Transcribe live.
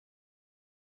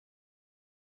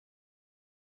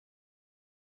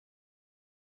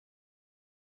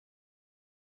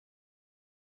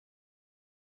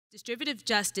Distributive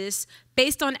justice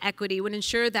based on equity would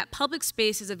ensure that public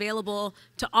space is available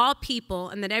to all people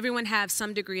and that everyone have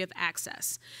some degree of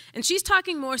access. And she's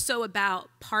talking more so about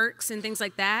parks and things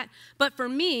like that. But for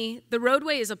me, the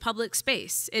roadway is a public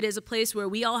space. It is a place where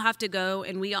we all have to go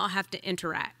and we all have to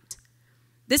interact.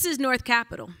 This is North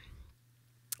Capitol.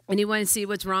 Anyone see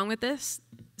what's wrong with this?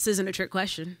 This isn't a trick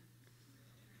question.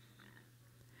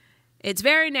 It's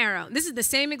very narrow. This is the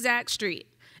same exact street.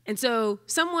 And so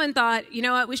someone thought, you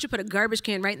know what, we should put a garbage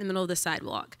can right in the middle of the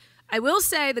sidewalk. I will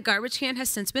say the garbage can has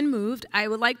since been moved. I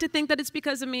would like to think that it's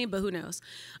because of me, but who knows.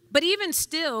 But even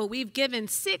still, we've given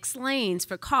 6 lanes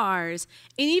for cars,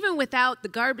 and even without the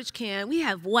garbage can, we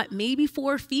have, what, maybe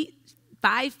 4 feet,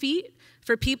 5 feet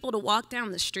for people to walk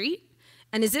down the street?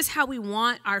 And is this how we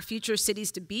want our future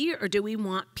cities to be, or do we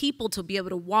want people to be able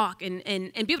to walk and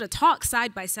be able to talk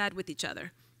side by side with each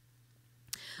other?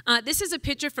 This is a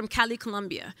picture from Cali,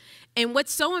 Colombia. And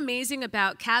what's so amazing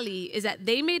about Cali is that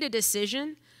they made a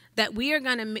decision that we're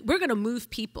gonna move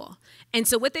people. And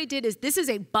so what they did is, this is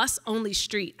a bus-only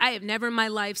street. I have never in my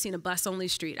life seen a bus-only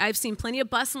street. I've seen plenty of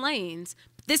bus lanes.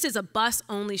 This is a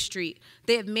bus-only street.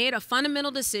 They have made a fundamental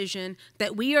decision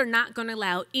that we are not going to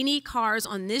allow any cars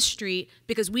on this street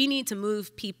because we need to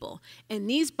move people. And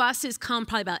these buses come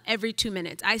probably about every 2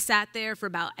 minutes. I sat there for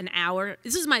about an hour.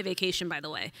 This is my vacation, by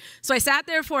the way. So I sat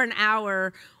there for an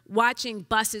hour watching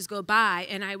buses go by,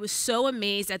 and I was so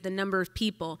amazed at the number of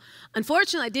people.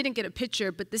 Unfortunately, I didn't get a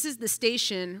picture, but this is the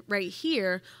station right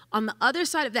here. On the other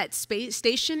side of that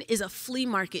station is a flea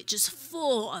market just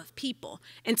full of people.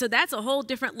 And so that's a whole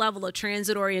different level of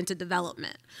transit-oriented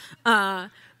development.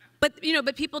 But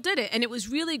people did it, and it was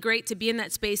really great to be in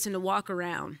that space and to walk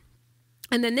around.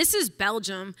 And then this is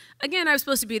Belgium. Again, I was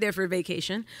supposed to be there for a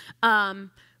vacation.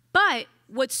 But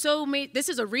what's so this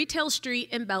is a retail street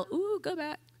in ooh, go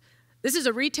back. This is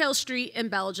a retail street in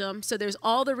Belgium, so there's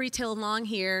all the retail along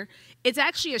here. It's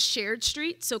actually a shared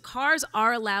street, so cars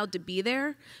are allowed to be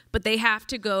there, but they have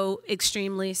to go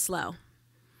extremely slow.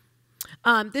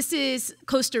 This is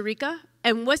Costa Rica,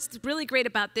 and what's really great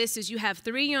about this is you have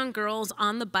 3 young girls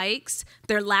on the bikes.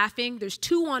 They're laughing. There's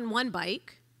 2 on one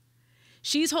bike.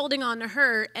 She's holding on to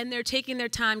her, and they're taking their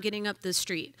time getting up the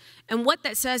street. And what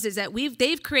that says is that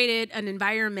they've created an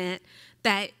environment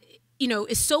that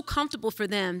is so comfortable for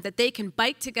them that they can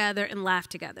bike together and laugh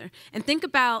together. And think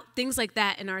about things like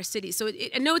that in our city. So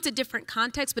I know it's a different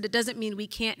context, but it doesn't mean we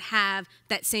can't have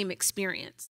that same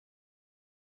experience.